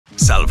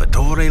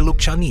Salvatore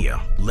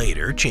Lucania,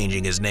 later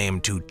changing his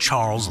name to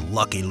Charles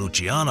Lucky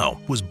Luciano,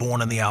 was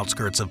born in the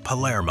outskirts of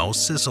Palermo,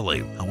 Sicily.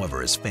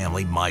 However, his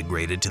family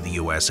migrated to the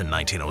US in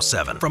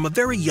 1907. From a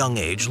very young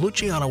age,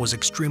 Luciano was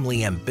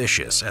extremely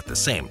ambitious. At the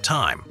same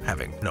time,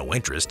 having no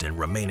interest in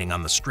remaining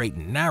on the straight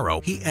and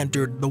narrow, he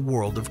entered the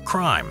world of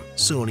crime.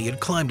 Soon he had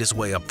climbed his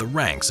way up the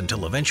ranks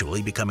until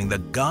eventually becoming the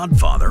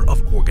godfather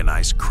of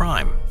organized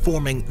crime,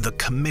 forming the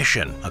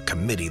Commission, a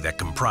committee that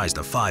comprised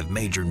of 5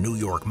 major New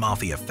York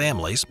Mafia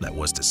families that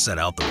was to set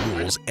out the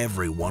rules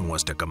everyone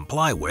was to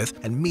comply with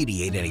and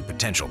mediate any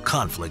potential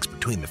conflicts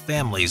between the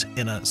families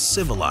in a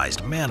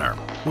civilized manner.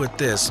 With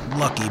this,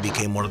 Lucky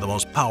became one of the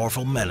most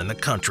powerful men in the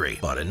country,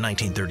 but in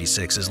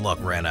 1936 his luck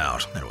ran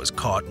out and was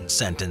caught and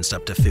sentenced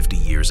up to 50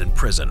 years in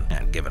prison.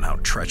 And given how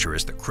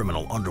treacherous the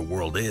criminal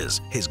underworld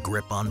is, his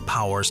grip on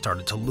power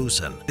started to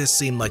loosen. This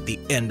seemed like the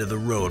end of the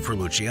road for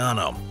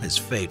Luciano. His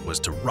fate was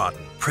to rot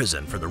in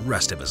prison for the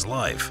rest of his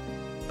life.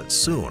 But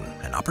soon,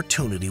 an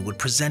opportunity would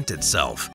present itself.